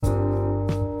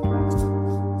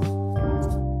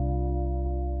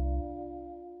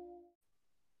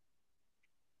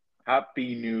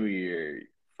Happy New Year,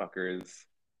 fuckers.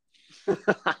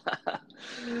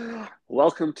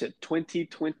 Welcome to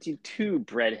 2022,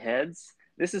 breadheads.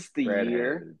 This is the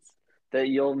year Redheads. that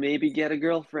you'll maybe get a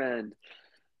girlfriend.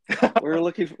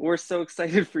 We're so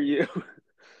excited for you.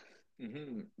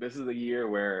 This is the year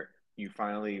where you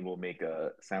finally will make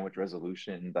a sandwich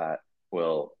resolution that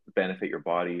will benefit your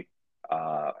body,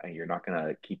 and you're not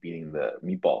gonna keep eating the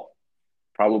meatball.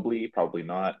 Probably, probably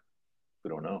not. We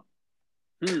don't know.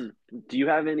 Hmm. Do you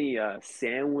have any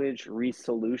sandwich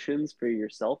resolutions for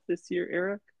yourself this year,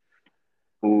 Eric?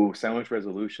 Ooh, sandwich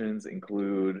resolutions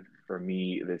include for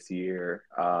me this year.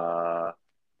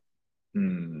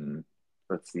 Hmm,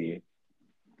 let's see,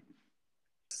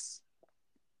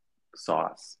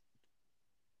 sauce.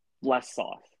 Less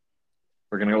sauce.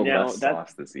 We're gonna go Now less that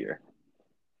sauce this year.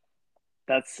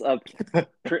 that's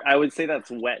I would say that's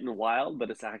wet and wild,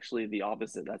 but it's actually the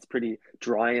opposite. That's pretty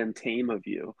dry and tame of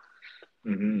you.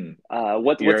 hmm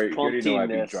What's You already know prompting I'd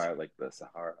be this? dry like the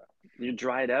Sahara. You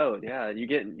dried out. Yeah. You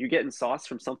getting sauce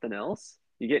from something else?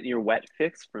 You getting your wet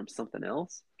fix from something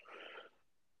else?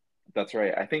 That's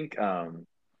right. I think, I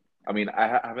mean,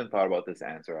 haven't thought about this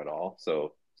answer at all,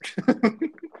 so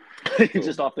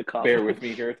Just so off the cuff. bear with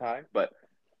me here, Ty. But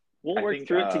We'll I work think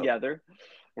through it together.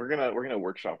 we're gonna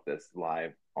workshop this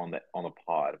live on the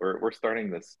pod. We're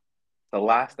starting this. The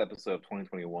last episode of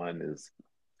 2021 is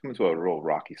coming to a real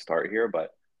rocky start here,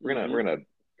 but we're gonna Hmm. we're gonna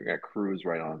we're gonna cruise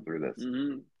right on through this.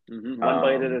 Hmm. One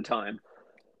bite at a Um, time.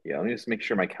 yeah, let me just make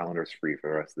sure my calendar's free for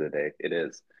the rest of the day. It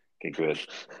is. Okay, good.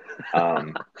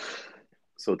 Um,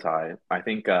 So Ty, I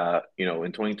think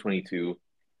in 2022,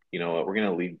 we're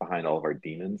gonna leave behind all of our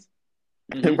demons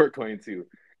and Hmm. we're going to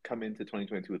come into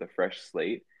 2022 with a fresh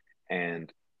slate.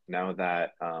 And now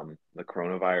that the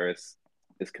coronavirus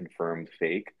is confirmed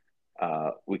fake,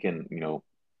 we can,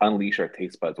 unleash our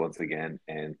taste buds once again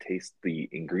and taste the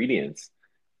ingredients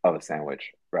of a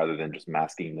sandwich rather than just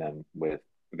masking them with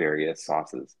various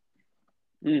sauces.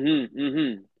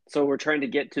 So we're trying to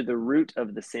get to the root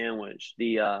of the sandwich,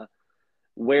 the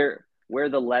where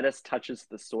the lettuce touches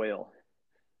the soil.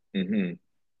 hmm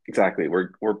Exactly.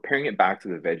 We're pairing it back to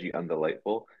the veggie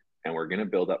undelightful, and we're gonna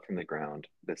build up from the ground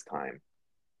this time.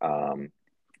 Um,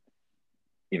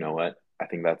 you know what? I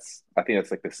think that's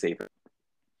like the safe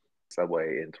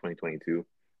Subway in 2022.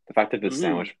 The fact that this Hmm.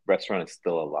 sandwich restaurant is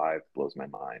still alive blows my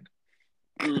mind.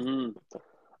 Hmm.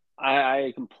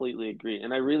 I completely agree.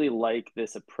 And I really like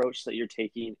this approach that you're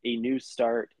taking, a new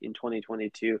start in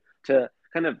 2022 to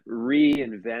kind of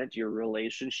reinvent your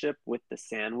relationship with the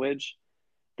sandwich.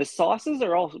 The sauces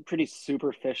are all pretty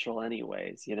superficial,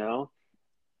 anyways, you know?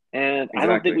 And I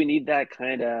don't think Exactly. we need that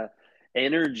kind of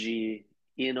energy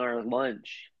in our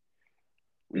lunch.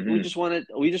 hmm We just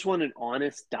want an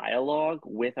honest dialogue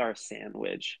with our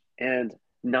sandwich. And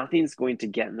nothing's going to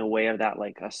get in the way of that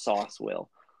like a sauce will.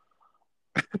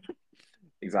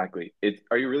 Exactly.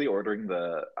 Are you really ordering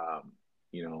the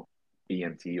you know,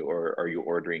 BMT or are you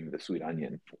ordering the sweet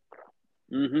onion?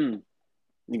 Hmm.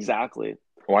 Exactly.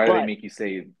 Why do they But make you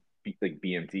say like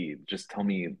BMT? Just tell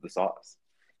me the sauce.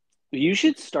 you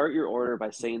should start your order by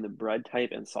saying the bread type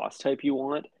and sauce type you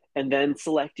want, and then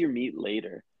select your meat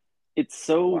later. It's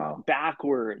so Wow.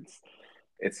 backwards.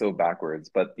 It's so backwards.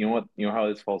 But you know what? You know how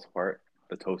this falls apart?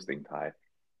 The toasting tie.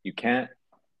 You can't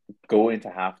go into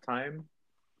halftime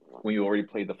when you already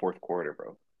played the fourth quarter,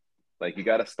 bro. Like you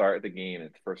got to start the game in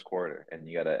the first quarter, and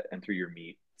you got to enter your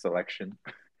meat selection,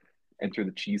 enter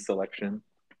the cheese selection,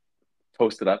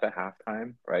 toast it up at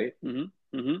halftime, right? Hmm.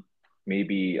 Hmm.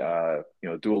 Maybe Dua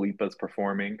Lipa's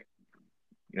performing.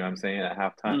 You know what I'm saying at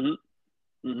halftime,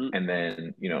 Hmm. Hmm. and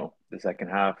then the second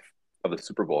half of the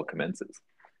Super Bowl commences.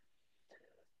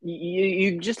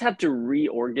 You just have to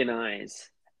reorganize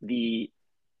the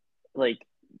like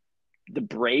the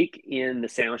break in the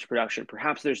sandwich production.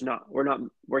 Perhaps we're not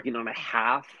working on a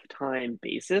half time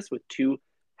basis with two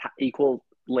equal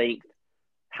length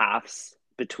halves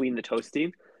between the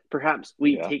toasting. Perhaps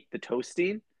we Yeah. take the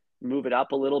toasting, move it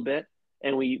up a little bit,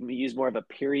 and we use more of a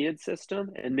period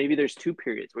system. And maybe there's two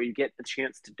periods where you get the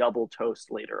chance to double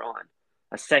toast later on,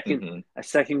 a second hmm a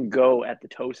second go at the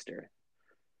toaster.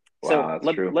 So Wow,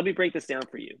 that's true. let me break this down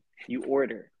for you. You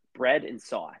order bread and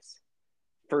sauce.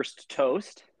 First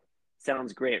toast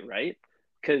sounds great, right?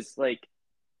 Because like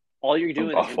all you're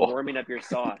Sounds doing is you're awful. warming up your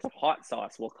sauce, hot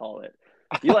sauce, we'll call it.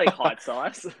 You like hot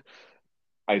sauce?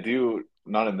 I do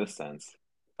not in this sense.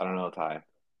 I don't know, Ty.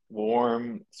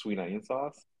 Warm sweet onion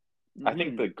sauce. I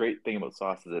think Hmm. the great thing about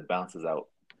sauce is it balances out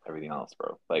everything else,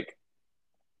 bro. Like,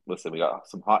 listen, we got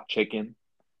some hot chicken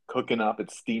cooking up,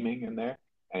 it's steaming in there,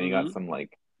 and you got Hmm. some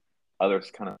like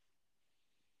others kind of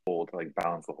cold to like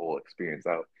balance the whole experience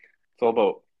out. It's all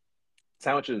about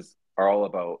sandwiches are all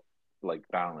about like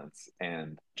balance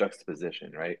and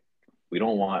juxtaposition, right? We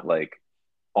don't want like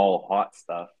all hot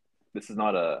stuff. This is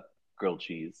not a grilled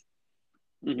cheese.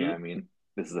 You know Mm-hmm. what I mean?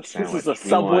 This is a This is a sandwich. We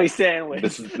Subway want sandwich.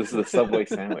 this is a Subway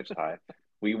sandwich, Ty.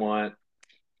 We want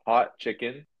hot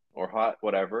chicken or hot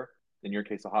whatever. In your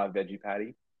case, a hot veggie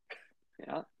patty,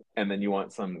 Yeah. and then you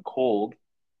want some cold,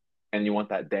 and you want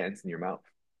that dance in your mouth.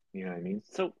 You know what I mean?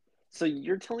 So so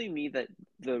you're telling me that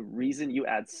the reason you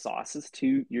add sauces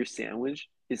to your sandwich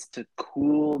is to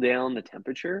cool down the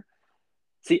temperature?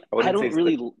 See, I wouldn't say it's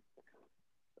the.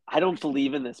 I don't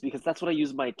believe in this because that's what I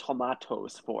use my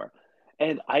tomatoes for.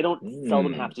 And I don't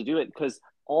seldom have Mm, to do it because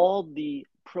all the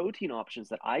protein options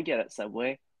that I get at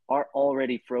Subway are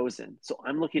already frozen. So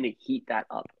I'm looking to heat that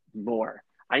up more.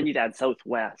 I need to add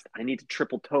Southwest. I need to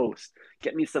triple toast.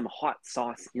 Get me some hot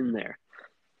sauce in there.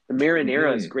 The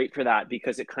marinara is hmm great for that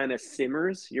because it kind of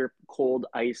simmers your cold,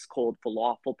 ice cold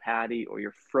falafel patty or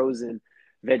your frozen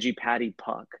veggie patty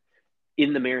puck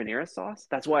in the marinara sauce.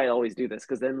 That's why I always do this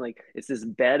because then like it's this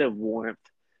bed of warmth.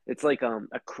 It's like a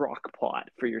crock pot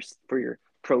for your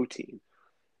protein.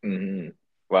 hmm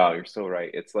Wow, you're so right.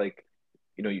 It's like,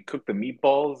 you cook the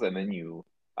meatballs and then you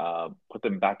put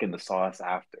them back in the sauce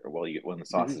after, when the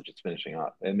sauce Mm-hmm. is just finishing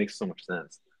up. It makes so much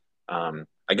sense.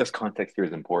 I guess context here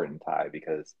is important, Ty,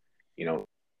 because you know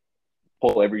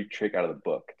pull every trick out of the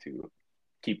book to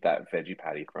keep that veggie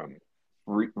patty from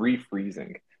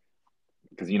refreezing.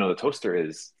 Because the toaster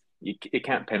it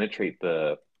can't penetrate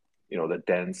the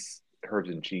dense herbs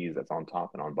and cheese that's on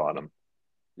top and on bottom.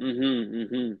 Mm-hmm.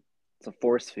 Mm-hmm. It's a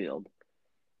force field.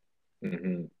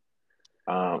 Hmm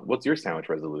What's your sandwich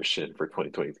resolution for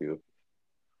 2022?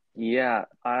 Yeah,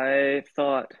 I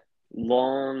thought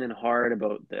long and hard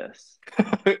about this.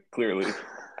 Clearly.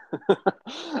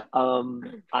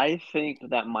 I think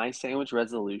that my sandwich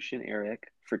resolution,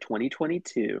 Eric, for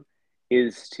 2022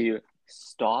 is to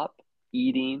stop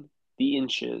eating the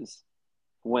inches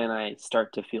when I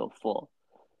start to feel full.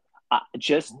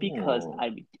 Just because Oh.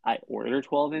 I order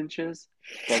 12 inches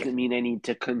doesn't mean I need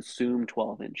to consume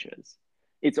 12 inches.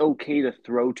 It's okay to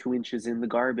throw 2 inches in the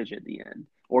garbage at the end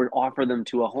or offer them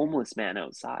to a homeless man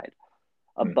outside,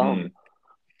 a bum. hmm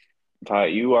Ty,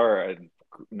 you are a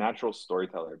natural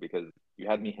storyteller because you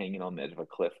had me hanging on the edge of a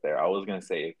cliff there. I was gonna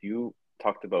say if you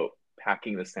talked about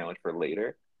packing the sandwich for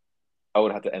later, I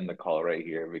would have to end the call right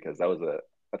here because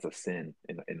that's a sin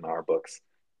in our books.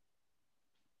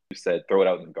 You said throw it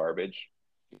out in the garbage.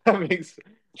 That makes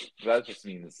that just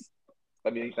means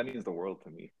that means the world to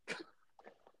me.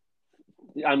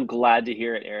 I'm glad to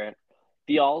hear it, Eric.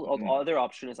 The Mhm. other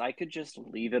option is I could just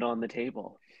leave it on the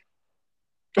table.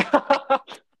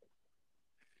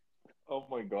 Oh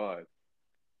my God.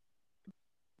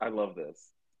 I love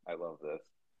this. I love this.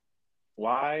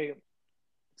 Why?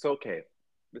 So okay,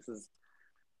 this is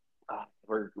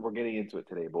we're getting into it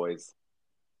today, boys.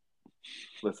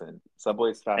 Listen,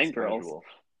 Subway's And fast girls, casual.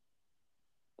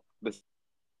 This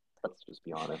let's just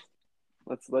be honest.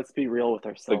 let's be real with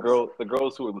ourselves. The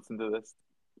girls who would listen to this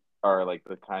are like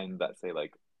the kind that say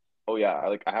like, "Oh yeah,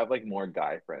 I have like more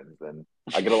guy friends and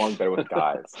I get along better with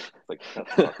guys." It's like shut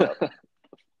the fuck up.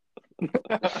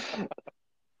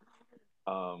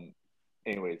 um.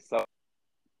 Anyway, so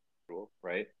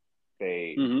right?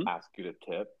 They Mm-hmm. ask you to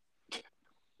tip.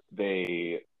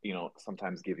 They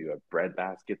sometimes give you a bread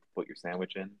basket to put your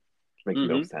sandwich in, which makes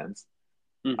no Mm-hmm. sense.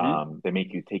 Mm-hmm. They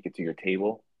make you take it to your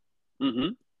table.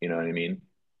 Mm-hmm. You know what I mean?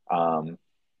 Um,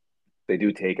 they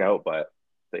do takeout, but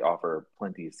they offer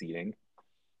plenty of seating.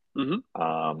 Mm-hmm.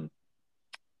 Um,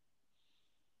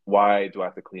 why do I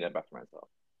have to clean up after myself?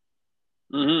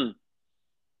 Mm-hmm.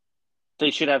 They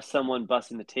should have someone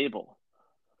bussing the table.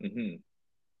 Hmm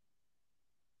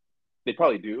They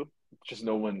probably do. Just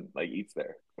no one like eats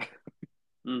there.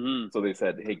 Mm-hmm. So they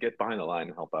said, "Hey, get behind the line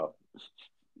and help out."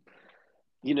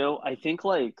 I think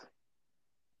like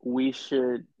we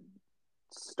should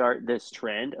start this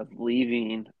trend of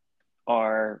leaving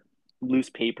our loose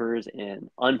papers and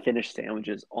unfinished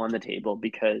sandwiches on the table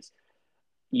because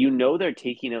they're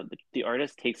taking out the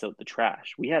artist takes out the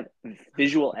trash. We have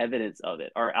visual evidence of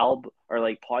it. Our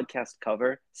like podcast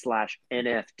cover slash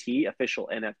NFT official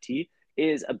NFT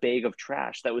is a bag of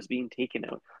trash that was being taken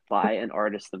out by an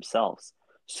artist themselves.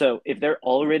 So if they're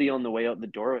already on the way out the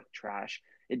door with trash,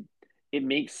 it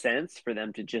makes sense for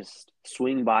them to just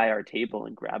swing by our table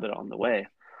and grab it on the way.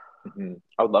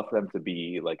 I would love for them to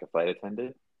be like a flight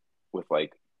attendant with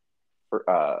like for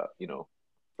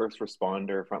first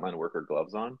responder frontline worker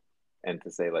gloves on and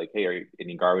to say like, hey, are you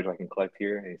any garbage I can collect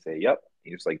here? And you say yep.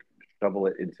 You just like shovel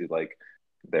it into like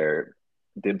their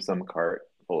dim sum cart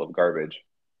full of garbage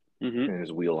Mm-hmm. and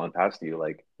just wheel on past you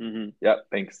like Mm-hmm. yep,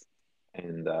 thanks.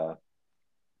 and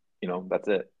that's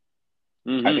it. I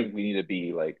Mm-hmm. think we need to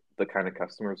be like the kind of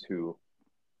customers who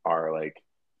are like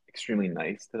extremely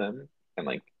nice to them and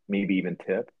like maybe even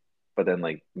tip, but then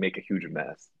like make a huge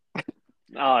mess. Oh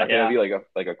I think that'd yeah. be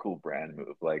like a cool brand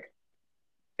move. Like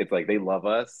it's like they love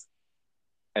us,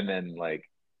 and then like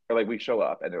or like we show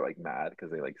up and they're like mad because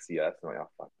they like see us and like oh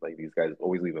fuck like these guys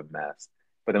always leave a mess.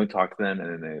 But then we talk to them and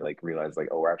then they like realize like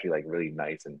oh we're actually like really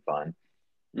nice and fun,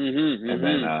 Mm-hmm. and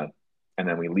then Mm-hmm. uh and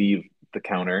then we leave the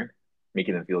counter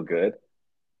making them feel good,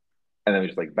 and then we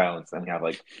just like balance and we have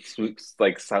like swoops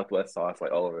like Southwest sauce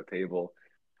like all over the table.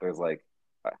 There's like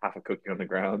half a cookie on the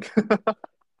ground.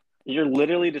 You're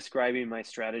literally describing my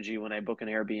strategy when I book an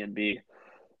Airbnb.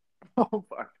 Oh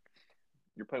fuck,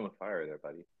 you're playing with fire there,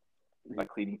 buddy. That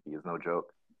cleaning fee is no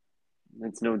joke.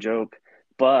 It's no joke.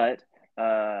 But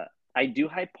uh, I do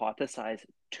hypothesize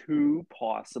two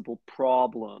possible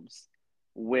problems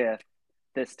with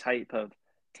this type of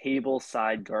table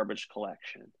side garbage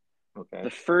collection. Okay.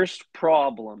 The first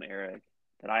problem, Eric,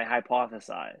 that I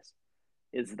hypothesize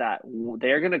is that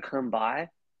they're going to come by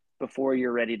before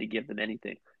you're ready to give them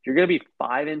anything. You're going to be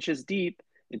 5 inches deep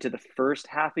into the first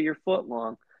half of your foot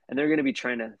long, and they're going to be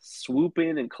trying to swoop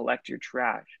in and collect your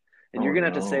trash. And you're Oh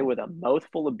going to have to say no, with a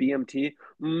mouthful of BMT,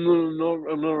 no, no,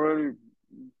 I'm not ready.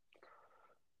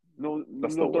 No,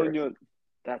 that's the not done worst. yet.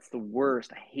 That's the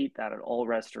worst. I hate that at all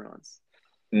restaurants.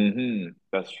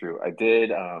 That's true. I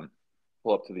did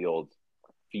pull up to the old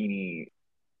Feeney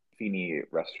Feeney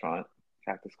restaurant,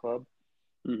 Cactus Club,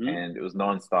 Mm-hmm. and it was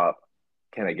nonstop.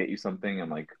 Can I get you something? I'm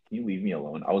like, can you leave me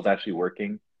alone? I was actually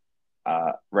working,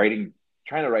 writing,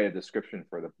 trying to write a description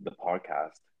for the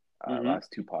podcast, Mm-hmm.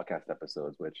 last two podcast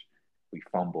episodes, which we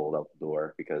fumbled out the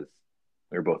door because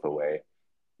we were both away.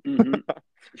 Mm-hmm.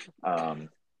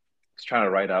 Was trying to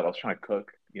write up. I was trying to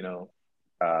cook,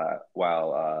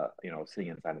 while sitting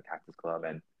inside the Cactus Club,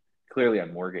 and clearly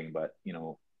I'm working, but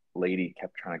lady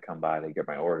kept trying to come by to get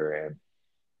my order, and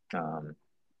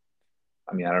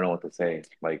I mean I don't know what to say.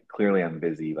 Like clearly I'm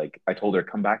busy. Like I told her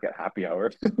come back at happy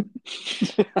hour.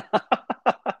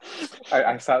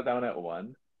 I sat down at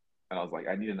 1, and I was like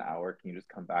I need an hour. Can you just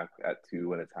come back at 2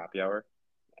 when it's happy hour?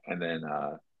 And then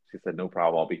she said no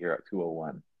problem. I'll be here at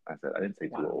 2:01. I said I didn't say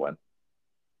Wow. 2:01.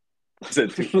 I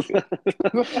said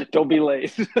 2. Don't be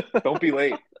late. Don't be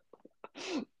late.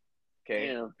 Okay,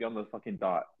 Damn. be on the fucking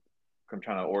dot. I'm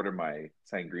trying to order my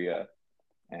sangria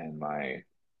and my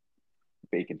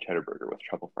bacon cheddar burger with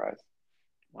truffle fries.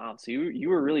 Wow. So you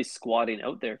were really squatting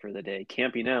out there for the day,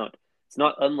 camping out. It's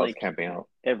not I was unlike camping out.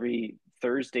 every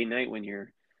Thursday night when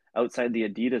you're outside the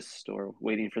Adidas store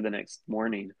waiting for the next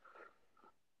morning.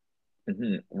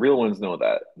 Real ones know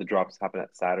that the drops happen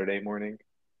at Saturday morning.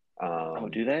 Oh, Um,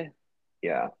 do they?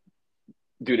 yeah,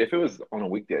 dude. If it was on a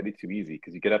weekday, it'd be too easy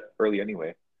because you get up early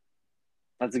anyway.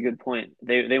 That's a good point.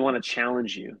 They want to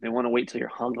challenge you. They want to wait till you're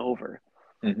hungover.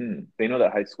 They know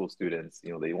that high school students,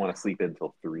 they want to sleep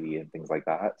until 3 and things like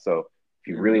that. So if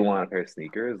you really Mm. want a pair of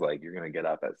sneakers, like you're gonna get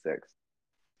up at 6.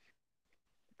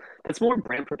 That's more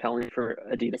brand propelling for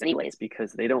Adidas, anyways,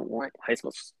 because they don't want high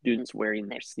school students wearing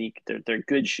their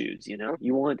good shoes.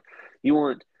 You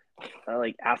want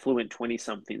like affluent 20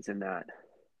 somethings in that.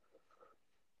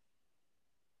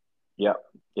 Yeah,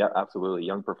 yeah, absolutely.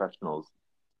 Young professionals.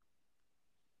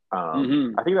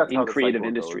 Mm-hmm. I think that's In how the creative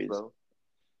cycle goes, industries. though.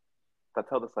 That's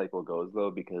how the cycle goes,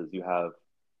 though, because you have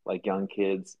like young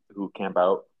kids who camp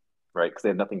out, right? Because they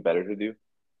have nothing better to do.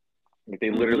 Like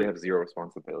they literally Mm-hmm. have zero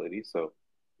responsibility. So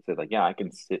they said, like, yeah, I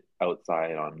can sit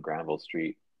outside on Granville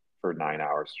Street for 9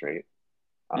 hours straight,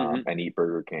 Mm-hmm. and eat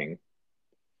Burger King,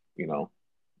 you know,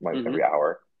 like Mm-hmm. every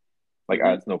hour. Like Mm-hmm.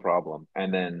 that's no problem.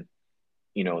 And then,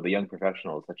 the young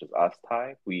professionals such as us,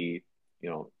 Ty, we, you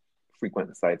know,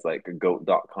 frequent sites like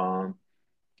goat.com,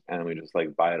 and we just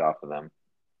like buy it off of them.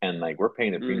 And like we're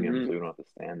paying a premium, Mm-hmm. so we don't have to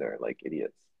stand there like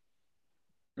idiots.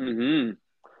 Mm-hmm.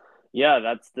 Yeah,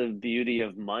 that's the beauty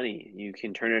of money. You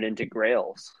can turn it into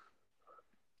grails.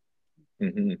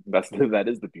 That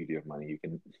is the beauty of money. You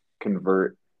can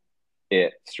convert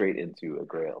it straight into a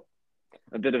grail,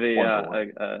 A bit of one for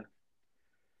one.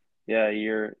 yeah,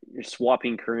 you're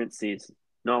swapping currencies.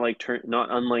 Not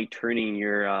unlike turning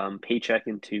your paycheck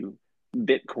into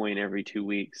Bitcoin every 2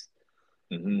 weeks.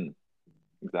 hmm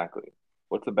Exactly.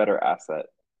 What's a better asset?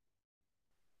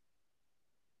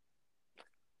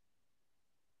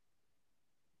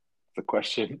 It's a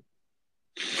question.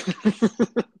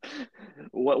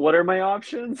 What are my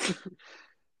options?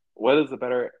 What is a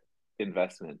better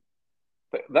investment?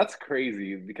 But that's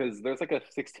crazy because there's like a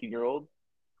 16-year-old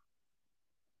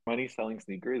money selling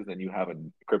sneakers, and you have a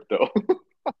crypto.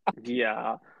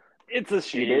 Yeah, it's a There's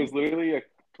shame. literally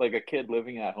a kid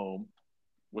living at home.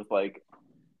 with like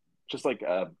just like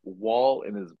a wall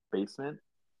in his basement.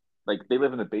 Like they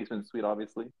live in a basement suite,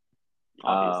 obviously.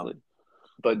 obviously.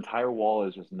 The entire wall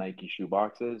is just Nike shoe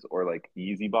boxes or like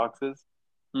Yeezy boxes,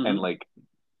 and Hmm. like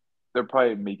they're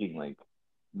probably making like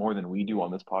more than we do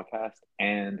on this podcast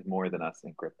and more than us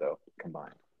in crypto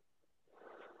combined.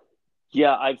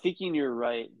 Yeah, I'm thinking you're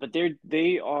right, but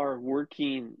they are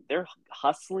working, they're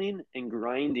hustling and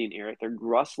grinding, Eric. They're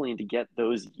rustling to get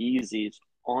those Yeezys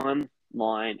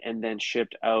online and then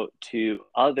shipped out to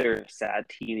other sad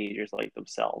teenagers like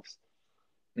themselves.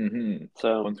 Mm-hmm.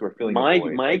 So Once we're filling a my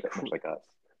void, my like much like us.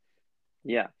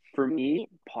 yeah, for me,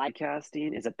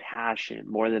 podcasting is a passion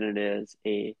more than it is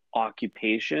a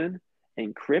occupation,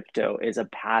 and crypto is a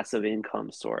passive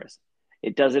income source.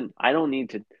 It doesn't, I don't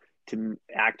need to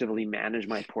actively manage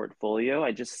my portfolio.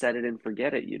 I just set it and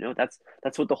forget it, you know? That's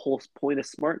what the whole point of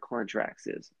smart contracts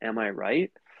is. Am I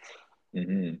right?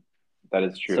 Mm-hmm. That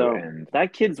is true, So, and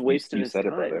that kid's you wasting you his said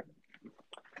it, time. brother.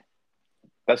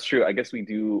 That's true. I guess we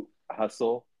do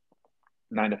hustle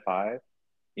 9 to 5,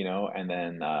 and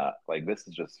then like this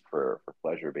is just for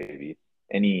pleasure, baby.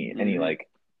 Any Mhm. like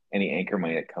any anchor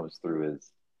money that comes through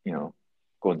is, you know,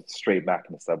 going straight back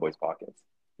into Subway's pockets.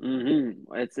 Mhm.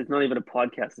 It's not even a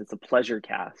podcast, it's a pleasure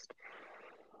cast.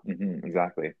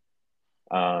 Exactly.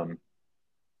 Um,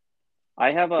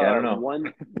 I have yeah, I a don't know.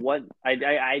 one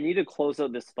I need to close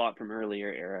out this thought from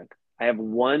earlier, Eric. I have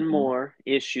one hmm more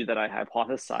issue that I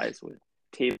hypothesized with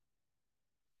table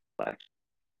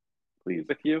Please,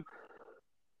 with you.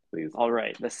 please. All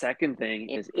right. The second thing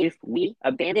is if we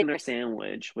abandon our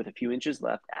sandwich with a few inches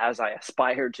left, as I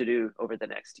aspire to do over the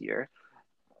next year,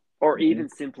 or hmm even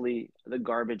simply the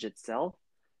garbage itself,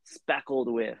 speckled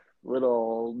with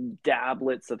little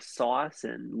dablets of sauce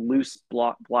and loose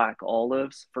black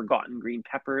olives, forgotten green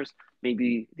peppers,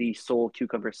 maybe the sole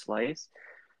cucumber slice.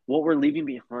 What we're leaving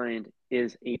behind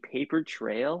is a paper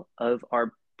trail of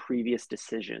our previous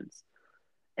decisions.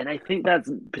 And I think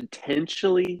that's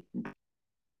potentially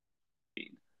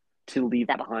to leave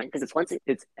that behind because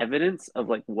it's evidence of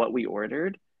like what we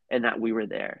ordered and that we were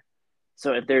there.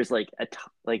 So if there's like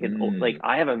like Mm.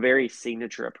 I have a very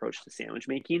signature approach to sandwich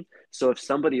making. So if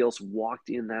somebody else walked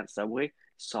in that Subway,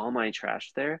 saw my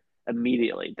trash there,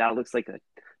 immediately that looks like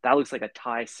a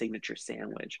Thai signature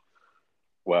sandwich.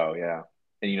 Wow, yeah.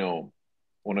 And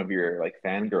one of your like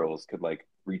fangirls could like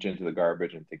reach into the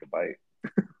garbage and take a bite.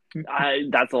 I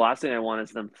That's the last thing I want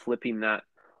is them flipping that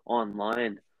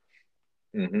online.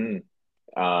 hmm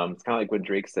it's kind of like what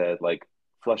Drake said, like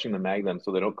flushing the magnum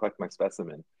so they don't collect my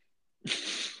specimen.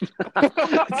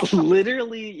 It's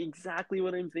literally exactly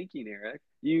what I'm thinking, Eric.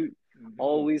 You hmm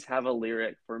always have a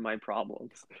lyric for my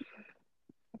problems.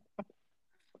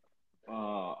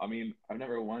 I mean, I've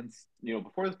never once,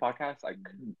 before this podcast, I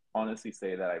couldn't honestly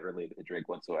say that I related to Drake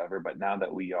whatsoever. But now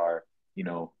that we are,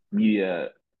 media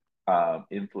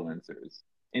influencers,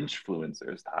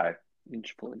 influencers, Ty,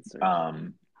 Influencers.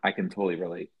 um, I can totally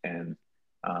relate. And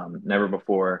never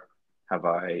before have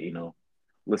I,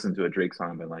 listened to a Drake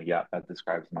song and been like, yeah, that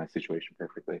describes my situation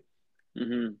perfectly.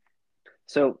 Hmm.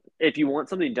 So if you want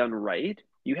something done right,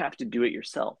 you have to do it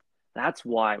yourself. That's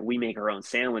why we make our own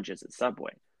sandwiches at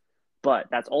Subway. But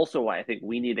that's also why I think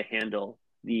we need to handle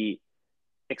the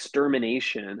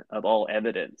extermination of all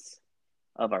evidence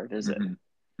of our visit.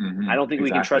 hmm I don't think we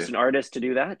can Exactly. trust an artist to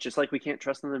do that, just like we can't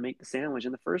trust them to make the sandwich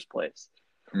in the first place.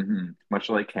 Much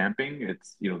like camping,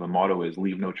 it's, the motto is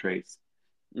leave no trace.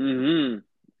 Hmm.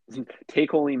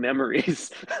 Take only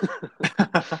memories.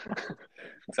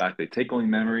 Exactly. Take only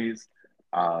memories.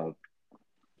 Uh,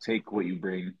 take what you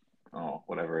bring. Oh,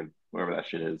 whatever that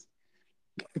shit is.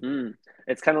 Mm.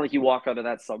 It's kind of like you walk out of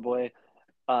that Subway,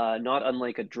 not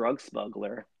unlike a drug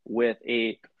smuggler with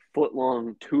a foot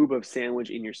long tube of sandwich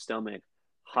in your stomach,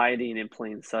 hiding in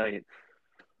plain sight.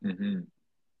 hmm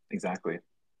Exactly.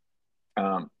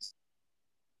 Um,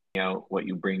 what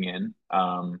you bring in.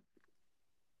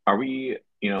 Are we,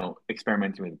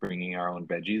 experimenting with bringing our own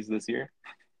veggies this year?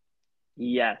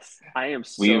 Yes, I am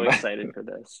so We've, excited for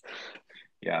this.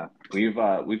 yeah, we've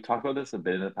talked about this a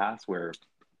bit in the past, where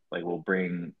like we'll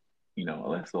bring, a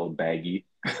nice little baggie,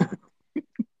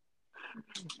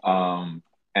 um,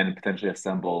 and potentially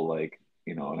assemble like,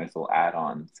 a nice little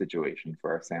add-on situation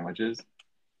for our sandwiches.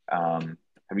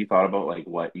 Have you thought about like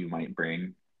what you might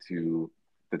bring to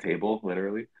the table,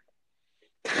 literally?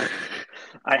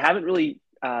 I haven't really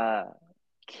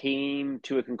came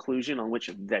to a conclusion on which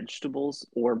vegetables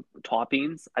or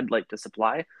toppings I'd like to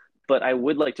supply, but I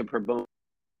would like to promote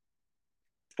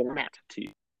format to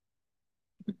you.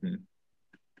 hmm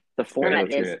The Okay, format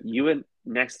let's hear is it. you and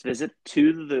next visit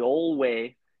to the old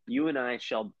way, you and I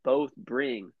shall both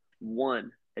bring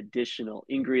one additional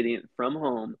ingredient from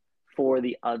home for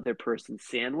the other person's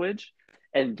sandwich.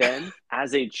 And then,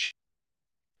 as a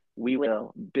we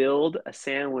will build a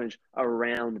sandwich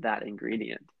around that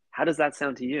ingredient. How does that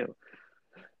sound to you?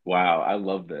 Wow, I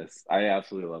love this. I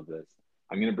absolutely love this.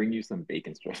 I'm gonna bring you some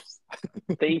bacon strips.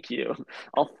 Thank you.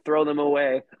 I'll throw them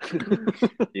away.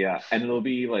 Yeah, and it'll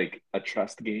be like a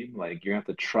trust game. Like you're gonna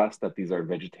have to trust that these are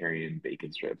vegetarian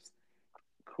bacon strips.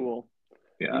 Cool.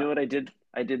 You Yeah. know what I did?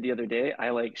 I did the other day. I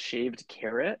like shaved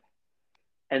carrot,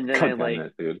 and then God damn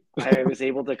it, dude. I was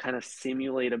able to kind of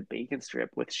simulate a bacon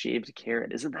strip with shaved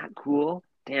carrot. Isn't that cool?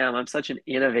 Damn, I'm such an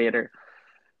innovator.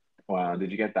 Wow, did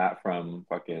you get that from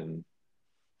fucking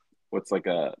what's like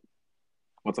a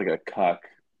what's like a cuck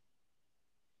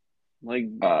Like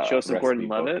Joseph recipe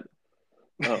book? Gordon-Levitt?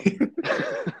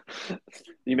 Oh.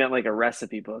 You meant like a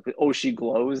recipe book. Oh, she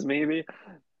glows, maybe?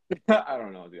 I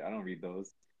don't know, dude. I don't read those.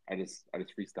 I just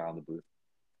freestyle in the booth.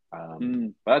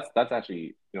 Mm, But that's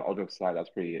actually, all jokes aside, that's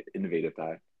pretty innovative,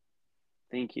 Ty.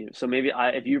 thank you. So maybe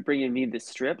if you're bringing me the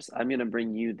strips, I'm gonna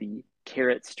bring you the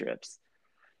carrot strips.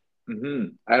 I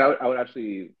would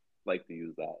actually like to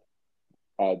use that.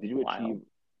 Did you Wow. achieve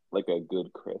like a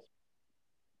good crisp?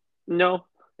 No,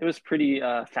 it was pretty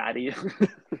fatty.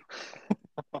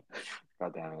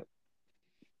 God damn it.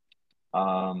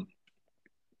 Um,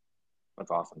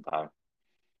 that's awesome, Ty.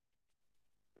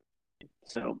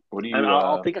 So What do you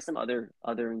I'll think of some other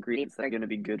ingredients that are gonna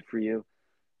be good for you.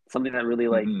 Something that really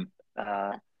like mhm.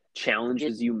 uh,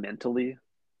 challenges you mentally.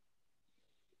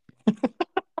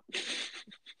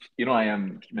 I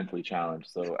am mentally challenged,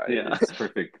 so Yeah, it's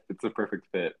perfect. It's a perfect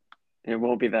fit. it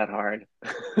won't be that hard.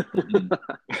 Mhm.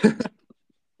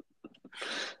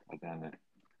 God damn it.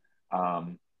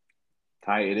 Um,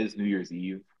 Ty, it is New Year's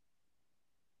Eve.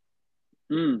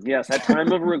 Yes, at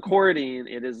time of recording,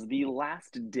 it is the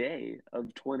last day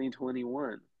of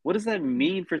 2021. What does that Mhm.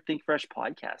 mean for Think Fresh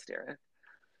podcast, Eric?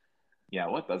 Yeah,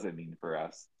 what does it mean for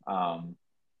us?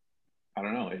 I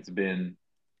don't know. It's been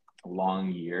a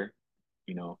long year.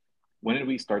 You know, when did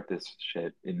we start this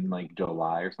shit? In like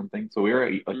July or something? So we were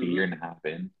like a year Mm-hmm. and a half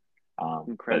in. But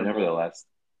Incredible. nevertheless,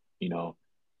 you know,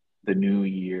 the new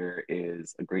year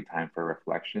is a great time for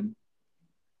reflection.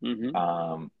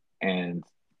 Mm-hmm. And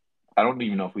I don't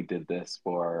even know if we did this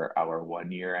for our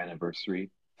 1 year anniversary,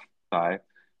 but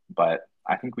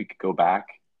I think we could go back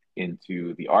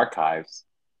into the archives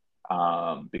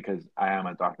because I am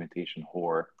a documentation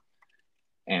whore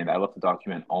and I love to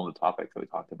document all the topics that we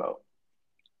talked about.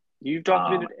 You've Um,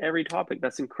 documented every topic.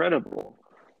 That's incredible.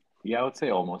 yeah, I would say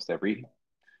almost every.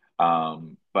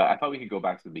 But I thought we could go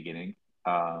back to the beginning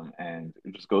and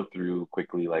just go through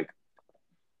quickly like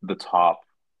the top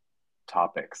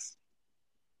topics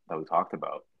that we talked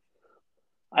about.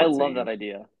 I Let's love that see.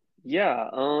 idea. Yeah.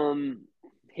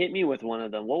 Hit me with one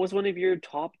of them. What was one of your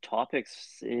top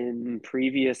topics in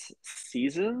previous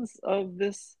seasons of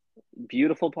this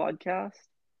beautiful podcast?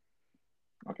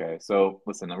 Okay, so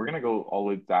listen, we're gonna go all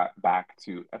the way back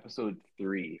to episode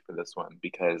 3 for this one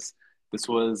because this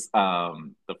was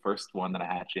the first one that I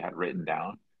actually had written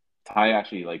down. Ty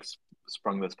actually like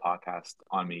sprung this podcast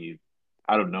on me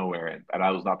out of nowhere, and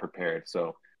I was not prepared,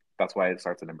 so that's why it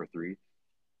starts at number 3.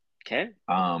 Okay.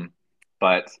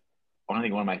 But I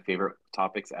think one of my favorite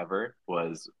topics ever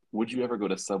was, would you ever go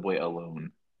to Subway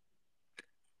alone?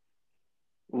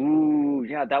 Ooh,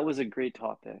 yeah, that was a great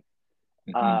topic.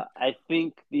 Hmm. I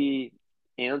think the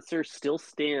answer still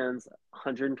stands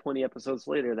 120 episodes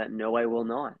later that no, I will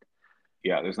not.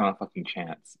 Yeah, there's not a fucking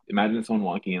chance. Imagine someone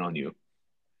walking in on you.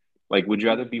 Like, would you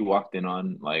rather be walked in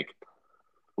on like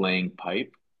playing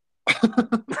pipe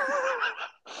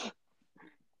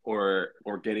or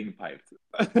getting piped?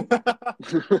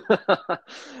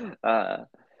 uh,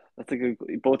 that's a good.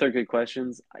 Both are good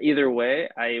questions. Either way,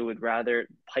 I would rather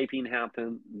piping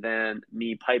happen than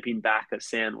me piping back a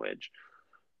sandwich.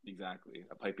 Exactly,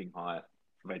 a piping hot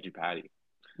veggie patty.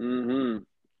 Hmm.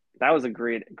 That was a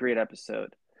great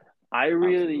episode. I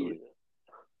really, Absolutely.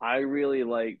 I really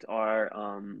liked our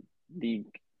the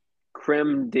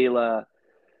creme de la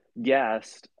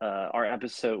guest, our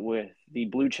episode with the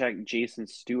blue check Jason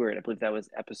Stewart. I believe that was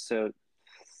episode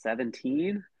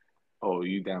 17. Oh,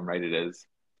 you damn right it is.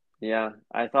 Yeah,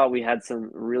 I thought we had some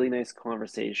really nice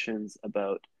conversations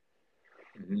about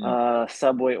Hmm.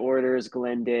 Subway orders,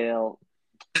 Glendale,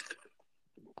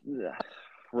 ugh,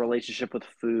 relationship with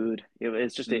food.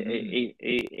 It's just Hmm.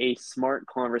 a smart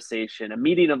conversation, a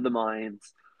meeting of the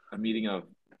minds. A meeting of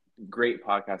great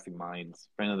podcasting minds.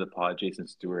 Friend of the pod, Jason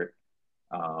Stewart.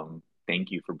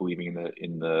 Thank you for believing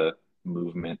in the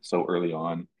movement so early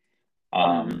on.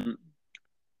 Um, Hmm.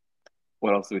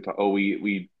 what else did we talk? Oh,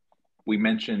 we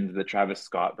mentioned the Travis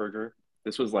Scott burger.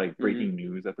 This was like Mm-hmm. breaking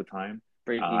news at the time.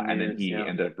 Breaking And then news. he Yeah.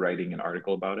 ended up writing an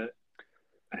article about it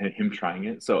and him trying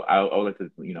it. So I would like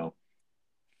to,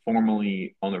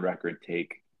 formally on the record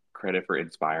take credit for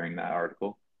inspiring that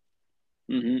article.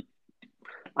 Mm-hmm.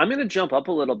 I'm going to jump up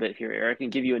a little bit here, Eric,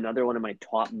 and give you another one of my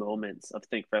top moments of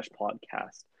Think Fresh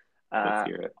podcast. Let's Uh,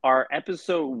 hear it. our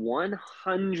episode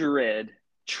 100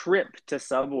 trip to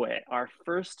Subway, our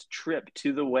first trip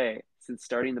to the way since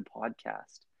starting the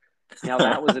podcast. Now,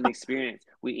 that was an experience.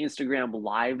 We Instagram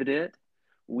lived it.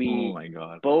 Oh We my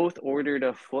God. both ordered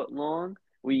a foot long.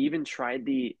 We even tried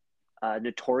the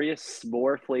notorious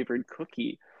s'more flavored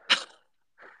cookie.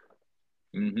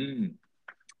 Hmm.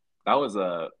 That was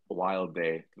a wild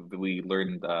day. We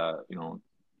learned, that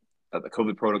the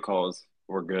COVID protocols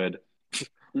were good.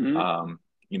 Mm-hmm. Um,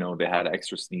 they had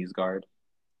extra sneeze guard.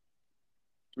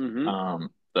 Mm-hmm.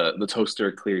 The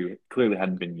toaster clearly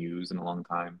hadn't been used in a long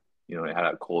time. It had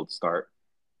a cold start.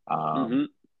 Um, Mm-hmm.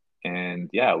 and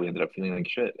yeah, we ended up feeling like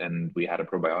shit, and we had a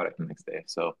probiotic the next day.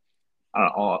 So I don't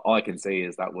know. All I can say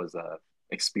is that was a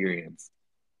experience.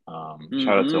 Shout out to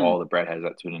Mm-hmm. all the breadheads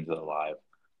that tuned into the live.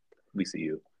 Lisa,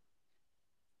 you.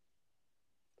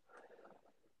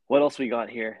 What else we got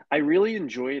here? I really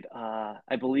enjoyed.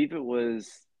 I believe it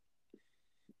was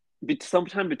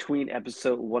sometime between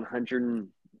episode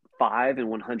 105 and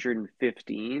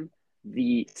 115,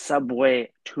 the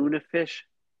Subway tuna fish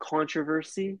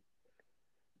controversy.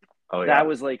 Oh That yeah.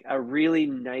 was like a really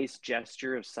nice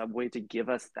gesture of Subway to give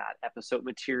us that episode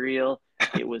material.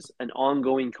 It was an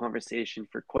ongoing conversation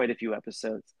for quite a few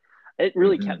episodes. It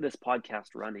really kept Hmm. this podcast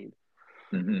running.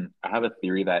 I have a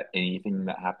theory that anything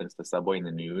that happens to Subway in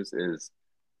the news is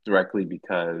directly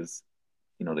because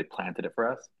they planted it for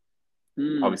us.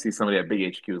 Mm, Obviously, somebody at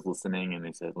Big HQ is listening, and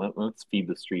they said, Let's feed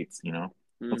the streets."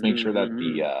 Let's make sure mm-hmm, that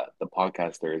mm-hmm. the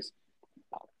podcasters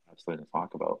have something to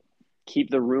talk about. Keep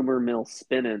the rumor mill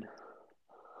spinning.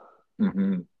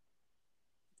 Hmm.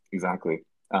 Exactly.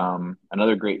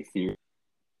 Another great theory.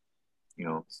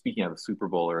 Speaking of the Super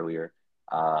Bowl earlier,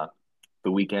 the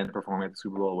weekend performing at the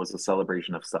Super Bowl was a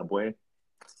celebration of Subway.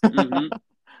 Mm-hmm.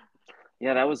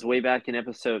 Yeah, that was way back in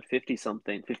episode 50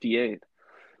 something, 58.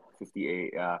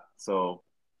 58. Yeah. So,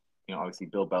 obviously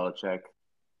Bill Belichick,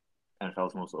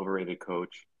 NFL's most overrated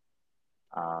coach,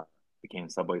 uh, became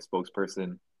Subway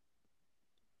spokesperson.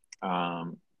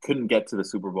 Couldn't get to the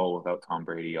Super Bowl without Tom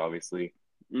Brady, obviously.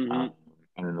 Mm-hmm. Um,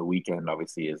 and then the weekend,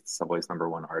 obviously, is Subway's number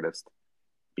one artist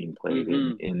being played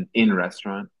in Mm-hmm. in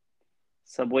restaurant.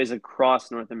 Subways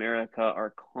across North America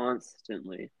are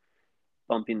constantly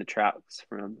bumping the tracks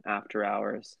from after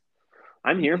hours.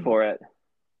 I'm here Hmm. for it.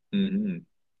 Hmm.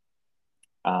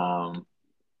 Um,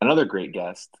 Another great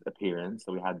guest appearance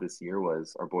that we had this year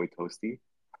was our boy Toasty.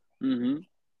 Mm-hmm.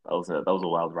 That was a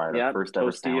wild ride. Our Yeah, first ever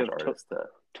Toasty sandwich of artist to hop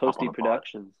on Toasty the pod.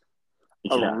 Productions,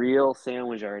 a Yeah, real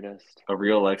sandwich artist. a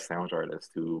real life sandwich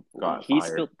artist who got He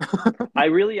fired. spilled. I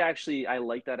really actually I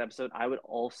like that episode. I would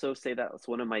also say that was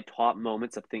one of my top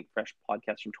moments of Think Fresh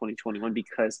podcast from 2021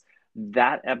 because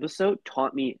that episode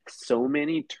taught me so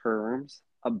many terms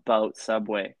about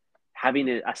Subway. Having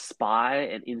a spy,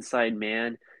 an inside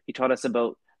man. He taught us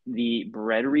about the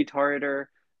bread retarder,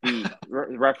 the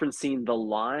referencing the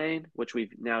line, which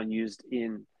we've now used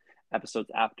in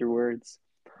episodes afterwards.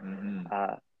 Hmm.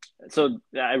 Uh, so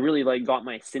I really like got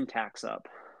my syntax up.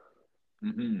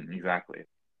 Exactly.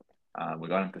 We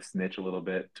got him to snitch a little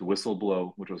bit, to whistle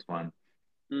blow, which was fun.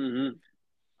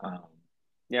 Mm-hmm. Um,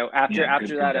 You know, after yeah, after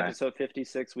good that guy. episode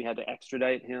 56, we had to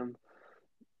extradite him.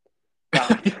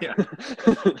 That Yeah,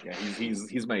 yeah.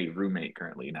 He's my roommate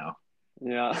currently now.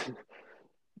 yeah.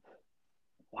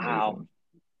 Wow.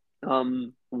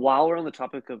 Amazing. While we're on the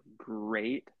topic of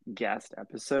great guest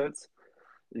episodes,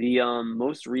 the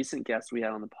most recent guest we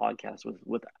had on the podcast was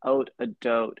without a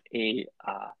doubt a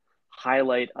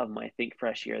highlight of my Think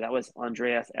Fresh year. That was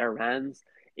Andreas Arends,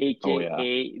 Oh yeah.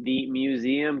 aka the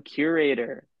museum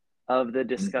curator of the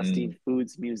Disgusting Hmm.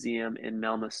 Foods Museum in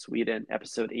Malmö, Sweden,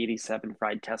 episode 87,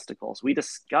 Fried Testicles. We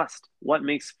discussed what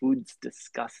makes foods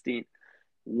disgusting,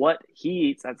 what he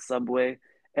eats at Subway,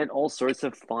 and all sorts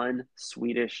of fun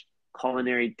Swedish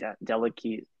culinary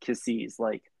delicacies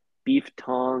like beef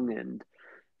tongue and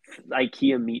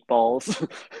IKEA meatballs.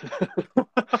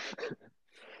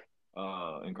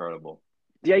 Incredible.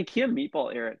 The IKEA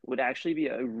meatball, Eric, would actually be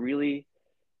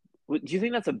do you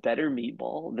think that's a better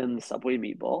meatball than the Subway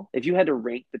meatball? If you had to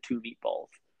rank the two meatballs,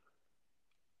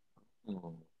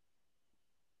 Hmm.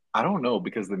 I don't know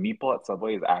because the meatball at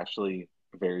Subway is actually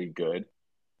very good.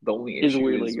 The only is issue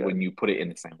really is good. when you put it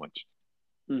in a sandwich.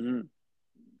 Mm-hmm.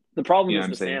 The problem You know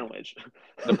what is I'm the saying? sandwich.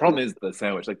 The problem is the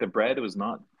sandwich. Like the bread was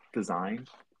not designed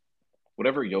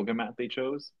whatever yoga mat they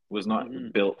chose was not Hmm.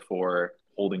 built for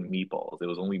holding meatballs. It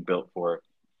was only built for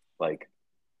like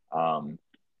um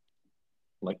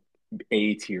like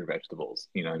A tier vegetables,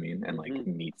 you know what I mean? And like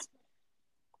Hmm. meats.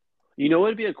 You know what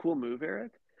would be a cool move,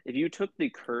 Eric? If you took the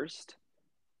cursed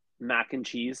mac and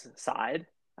cheese side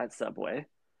at Subway,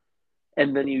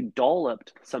 and then you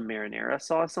dolloped some marinara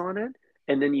sauce on it,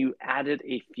 and then you added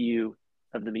a few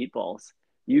of the meatballs,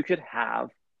 you could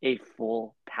have a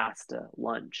full pasta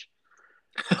lunch.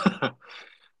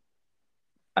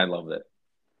 I love it.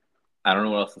 I don't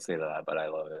know what else to say to that, but I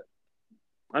love it.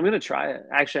 I'm gonna try it.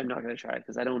 Actually, I'm not gonna try it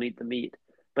because I don't eat the meat.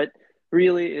 But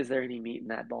really, is there any meat in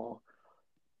that ball?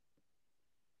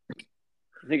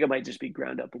 I think it might just be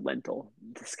ground up lentil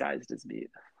disguised as meat.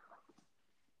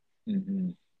 Hmm.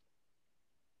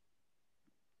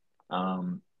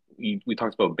 Um, we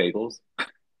talked about bagels.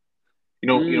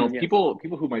 Yes. People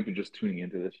who might be just tuning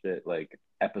into this shit, like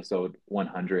episode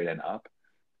 100 and up,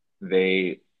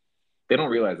 they they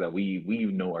don't realize that we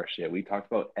know our shit. We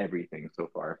talked about everything so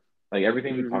far. Like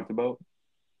everything we've Mm-hmm. talked about,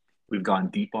 we've gone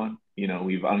deep on.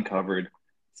 We've uncovered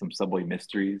some Subway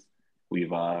mysteries.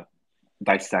 We've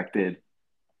dissected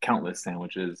countless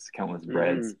sandwiches, countless Mm-hmm.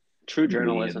 breads, True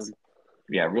ingredients. journalism.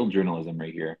 Yeah, real journalism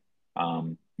right here.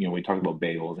 We talked about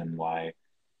bagels and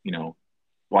you know,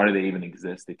 why do they even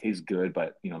exist? They taste good,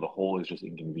 but the whole is just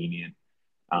inconvenient.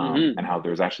 Mm-hmm. And how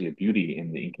there's actually a beauty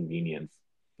in the inconvenience.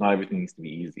 Not everything needs to be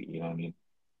easy, you know what I mean?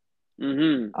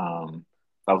 Mm-hmm.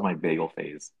 That was my bagel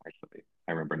phase, actually.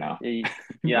 I remember now.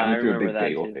 Yeah, I I went through a remember big that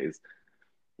bagel too. phase.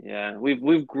 Yeah,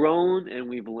 we've grown and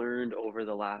we've learned over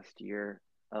the last year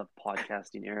of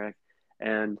podcasting, Eric,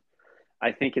 and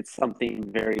I think it's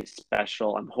something very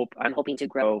special. I'm hoping to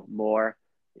grow more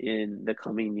in the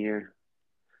coming year.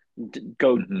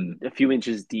 Go Hmm. a few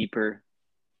inches deeper.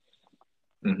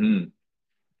 Hmm.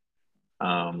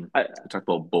 I, We talked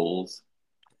about bowls,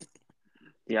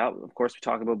 yeah, of course we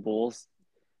talk about bulls.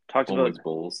 Talked about always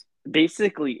bowls.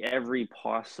 basically every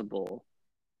possible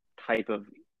type of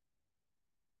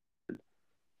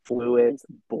fluids,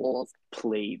 bowls,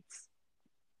 plates,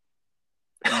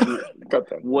 Got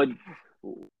that. wood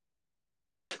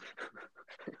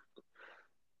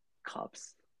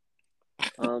cups.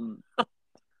 Um,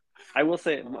 I will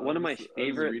say one of my I was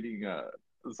favorite. reading.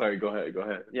 Sorry, go ahead. Go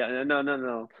ahead. Yeah, no, no,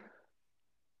 no.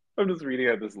 I'm just reading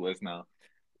at this list now.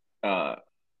 Uh,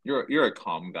 you're a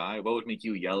calm guy. What would make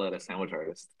you yell at a sandwich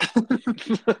artist? I That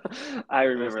was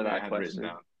remember something I that had written question.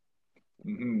 down.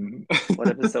 Hmm. What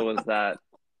episode was that?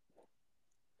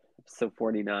 Episode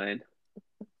 49.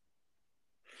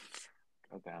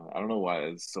 God damn it. I don't know why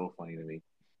it's so funny to me.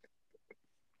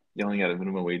 Yelling at a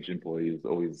minimum wage employee is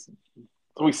always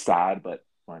sad but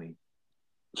funny.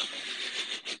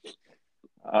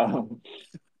 Um,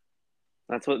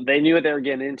 That's what they knew what they were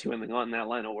getting into when they got in that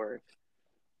line of work.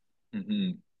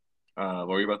 mhm. What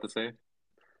were you about to say?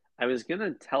 I was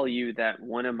gonna tell you that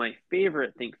one of my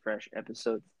favorite Think Fresh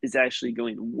episodes is actually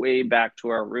going way back to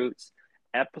our roots.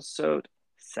 Episode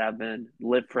 7,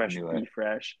 Live I Fresh, knew Be it.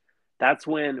 Fresh. That's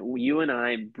when you and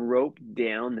I broke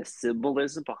down the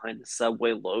symbolism behind the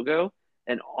Subway logo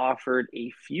and offered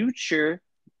a future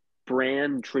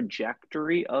brand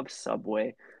trajectory of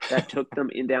Subway that took them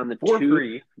in down the For two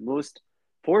free. most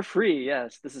for free.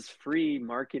 Yes, this is free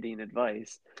marketing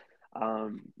advice.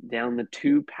 Down the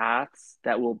two paths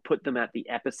that will put them at the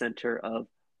epicenter of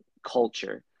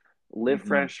culture. Live Hmm.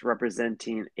 Fresh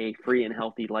representing a free and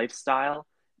healthy lifestyle,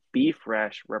 Be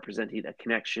Fresh representing a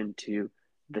connection to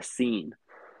the scene.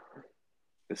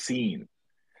 The scene.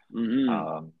 Mm-hmm.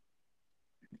 Um,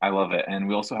 I love it. And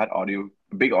we also had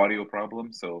big audio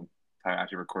problems. So I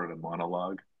actually recorded a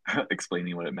monologue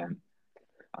explaining what it meant.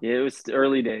 Yeah, it was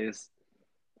early days,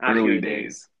 Early accurate days.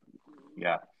 days.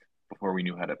 Yeah. Before we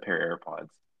knew how to pair AirPods.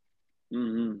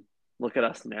 Mm-hmm. Look at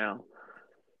us now.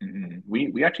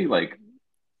 We actually like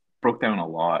broke down a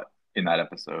lot in that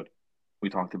episode. We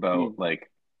talked about Mm.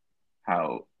 like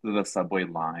how the subway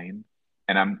line,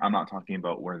 and I'm not talking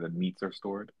about where the meats are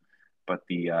stored, but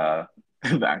the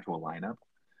the actual lineup,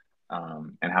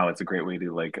 and how it's a great way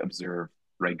to like observe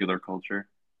regular culture,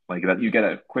 like that you get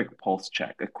a quick pulse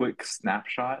check, a quick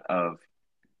snapshot of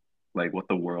like what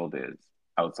the world is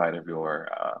outside of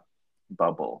your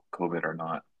bubble, COVID or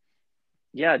not.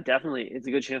 Yeah, definitely. It's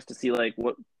a good chance to see like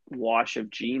what wash of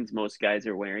jeans most guys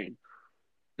are wearing.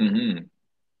 Hmm.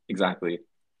 Exactly.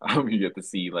 You get to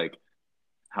see like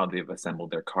how they've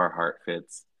assembled their Carhartt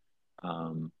fits,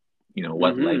 um,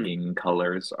 what Mm-hmm. legging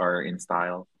colors are in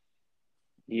style.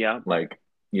 Yeah. Like,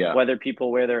 yeah, Whether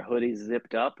people wear their hoodies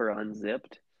zipped up or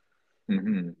unzipped.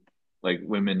 hmm like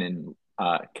women in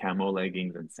camo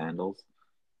leggings and sandals,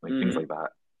 like things Mm-hmm. like that.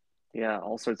 Yeah,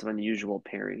 all sorts of unusual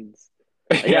pairings.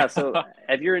 Yeah, so Yeah.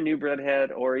 if you're a new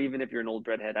breadhead, or even if you're an old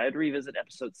breadhead, I'd revisit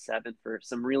episode 7 for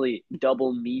some really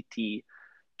double meaty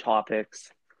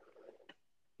topics.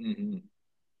 Hmm.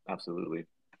 Absolutely.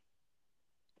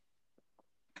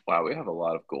 Wow, we have a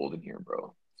lot of gold in here,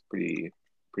 bro. It's pretty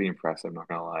impressive, I'm not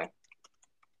gonna lie.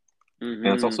 And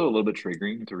it's Hmm. also a little bit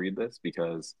triggering to read this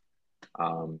because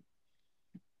um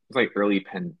it's like early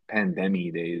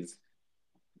pandemic days.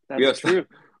 We That's gotta stop true.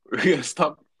 we gotta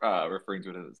stop referring to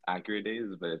it as accurate days,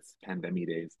 but it's pandemic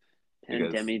days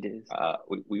because Pandemic days.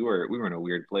 we were in a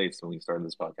weird place when we started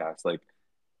this podcast. Like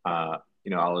I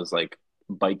was like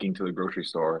biking to the grocery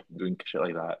store, doing shit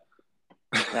like that.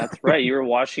 That's right. You were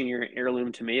washing your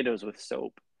heirloom tomatoes with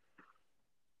soap.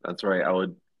 That's right. I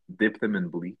would dip them in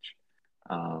bleach.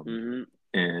 Um, Hmm.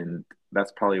 and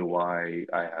that's probably why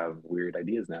I have weird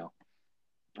ideas now.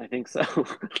 I think so.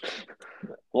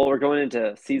 Well, we're going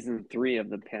into season 3 of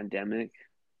the pandemic,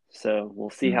 so we'll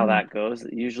see how Hmm. that goes.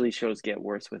 Usually, shows get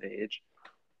worse with age.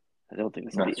 I don't think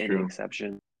this will be That's any true.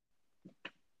 exception.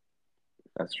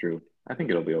 That's true. I think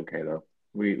it'll be okay though.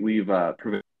 We've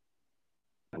proven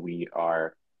that we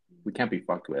can't be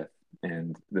fucked with,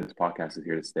 and this podcast is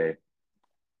here to stay.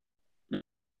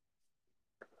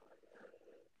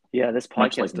 Yeah, this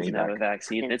Much like podcast doesn't have Maybach. a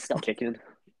vaccine. It's still kicking.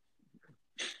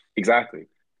 Exactly.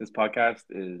 This podcast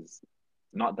is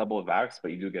not double vax,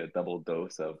 but you do get a double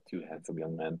dose of two handsome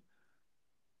young men.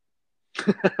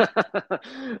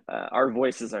 Our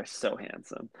voices are so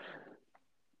handsome.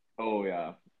 Oh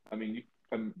yeah. I mean,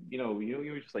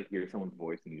 you just like hear someone's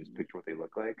voice and you just picture what they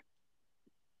look like.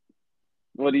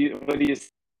 What do you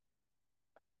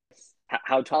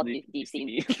how tall do you see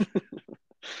me?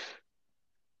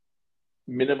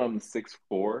 Minimum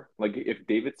 6'4". Like if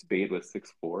David Spade was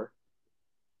 6'4",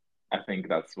 I think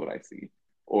that's what I see.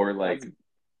 Or That's like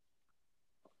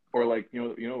or like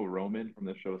Roman from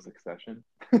the show Succession.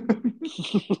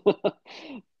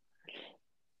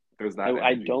 There's I, that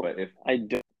I energy. don't But if I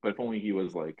don't but if only he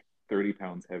was like 30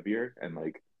 pounds heavier and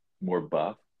like more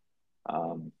buff,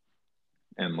 um,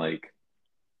 and like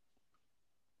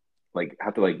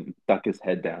have to like duck his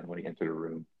head down when he entered a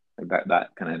room. Like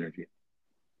that kind of energy.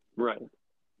 right.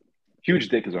 Huge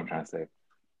dick is what I'm trying to say.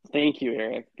 Thank you,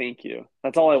 Eric. Thank you.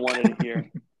 That's all I wanted to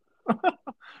hear.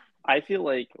 I feel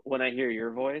like when I hear your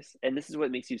voice, and this is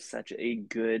what makes you such a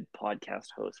good podcast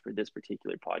host for this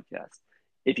particular podcast.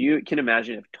 If you can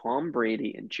imagine if Tom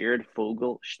Brady and Jared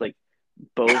Fogle like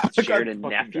both shared God a fucking damn.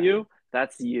 nephew,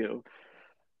 that's you.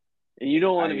 And you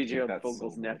don't want to I be think Jared that's so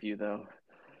Fogle's me. nephew, though.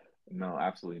 No,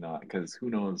 absolutely not. Because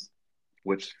who knows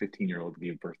which 15-year-old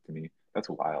gave birth to me? That's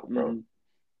wild, bro. Hmm.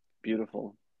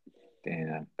 Beautiful.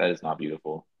 Damn, that is not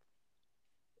beautiful.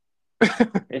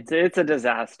 It's a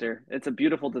disaster. It's a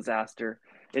beautiful disaster.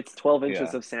 It's 12 inches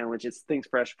Yeah. of sandwich. It's Things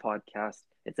Fresh podcast.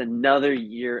 It's another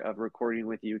year of recording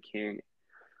with you, King.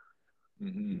 I'm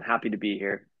Hmm. happy to be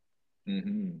here.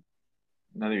 Hmm.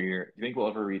 Another year. You think we'll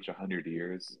ever reach 100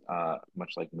 years?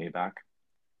 Much like Maybach.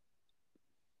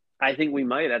 I think we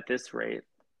might at this rate.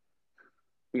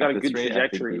 We got At a this good rate, I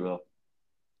think we trajectory. will.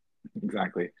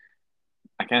 Exactly.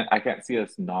 I can't see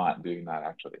us not doing that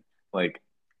actually. Like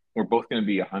we're both going to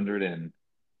be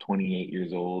 128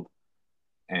 years old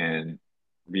and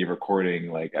be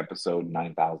recording like episode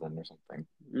 9,000 or something.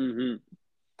 Hmm.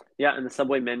 Yeah, and the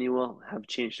Subway menu will have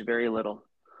changed very little.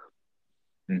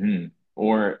 Hmm.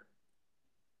 Or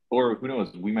who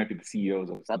knows, we might be the CEOs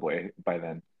of Subway by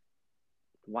then.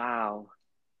 Wow,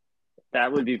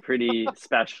 that would be pretty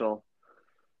special.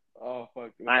 Oh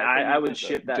fuck. The I, fact I, that I you would had the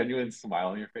ship that. genuine smile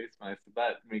on your face when I said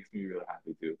that makes me really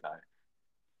happy too,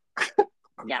 Ty.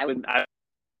 Yeah, I would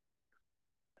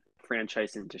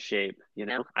franchise into shape.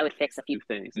 I would fix a few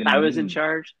things. If I was in Hmm.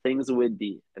 charge, things would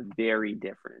be very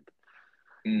different.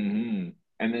 Hmm.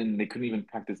 And then they couldn't even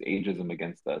practice ageism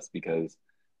against us because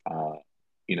uh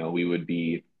we would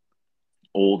be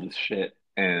old as shit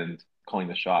and calling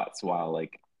the shots while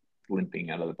like limping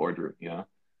out of the boardroom.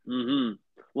 Hmm.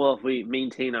 Well, if we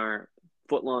maintain our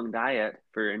foot long diet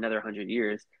for another 100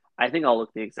 years, I think I'll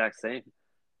look the exact same. Veggie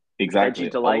Exactly.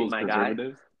 delight, my guy.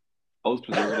 All those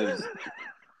preservatives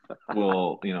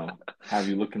will, have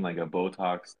you looking like a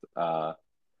Botox,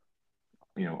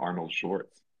 Arnold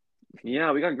Schwartz.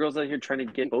 Yeah, we got girls out here trying to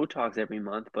get Botox every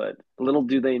month, but little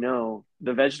do they know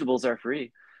the vegetables are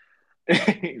free.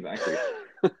 Exactly.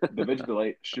 The Veggie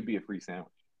Delight should be a free sandwich.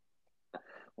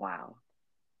 Wow.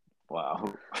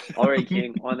 Wow. All right,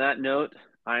 King. On that note,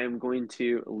 I am going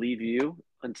to leave you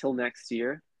until next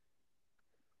year.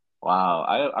 Wow.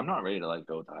 I'm not ready to let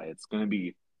go, Ty. It's gonna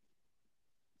be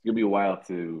a while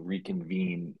to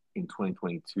reconvene in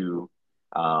 2022.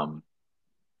 Um,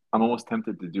 I'm almost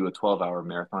tempted to do a 12-hour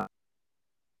marathon.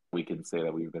 We can say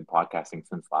that we've been podcasting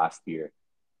since last year.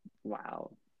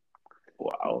 Wow.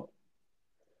 Wow.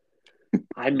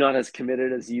 I'm not as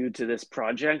committed as you to this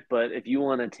project, but if you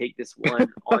want to take this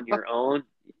one on your own,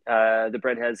 the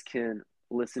Breadheads can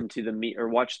listen to the meat or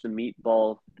watch the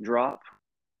meatball drop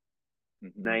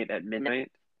Mhm. night at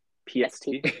midnight PST.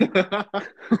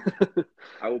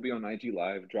 I will be on IG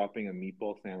Live dropping a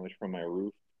meatball sandwich from my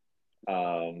roof.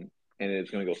 And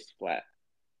it's gonna go splat.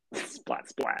 Splat,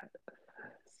 splat.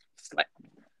 Splat.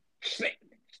 Splat.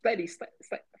 Splatty, splat,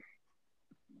 splat.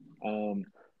 Um,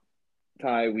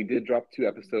 Ty, we did drop 2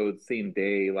 episodes same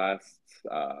day last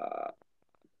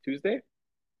Tuesday.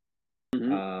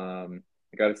 Mm-hmm.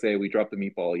 I gotta say we dropped the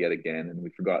meatball yet again, and we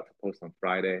forgot to post on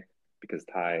Friday because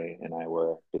Ty and I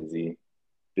were busy,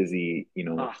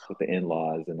 Oh, with the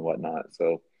in-laws and whatnot.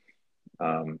 So,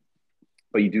 um,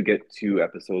 but you do get 2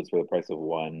 episodes for the price of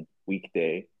one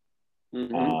weekday.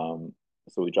 mm-hmm. Um,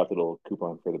 so we dropped a little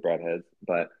coupon for the Breadheads.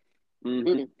 But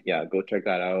Mm-hmm. yeah, go check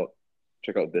that out.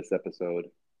 Check out this episode.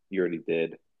 You already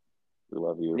did. We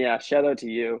love you. Yeah, shout out to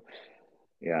you,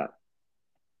 Yeah.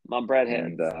 my And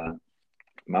breadheads.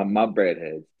 my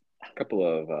breadheads. A couple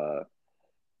of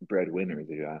breadwinners,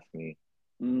 if you ask me.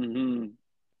 Mm-hmm.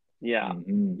 Yeah,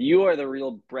 Hmm. you are the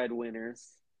real breadwinners,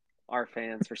 our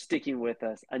fans, for sticking with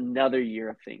us another year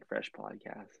of Think Fresh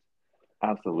podcast.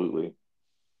 Absolutely.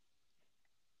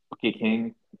 Okay,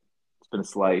 King. It's been a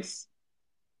slice.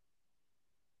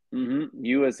 Mm-hmm.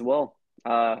 You as well.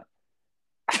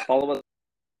 Follow us,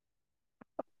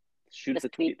 shoot us a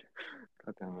tweet,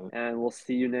 God damn it. and we'll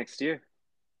see you next year.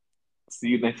 See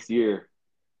you next year.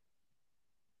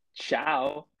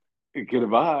 Ciao.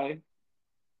 Goodbye.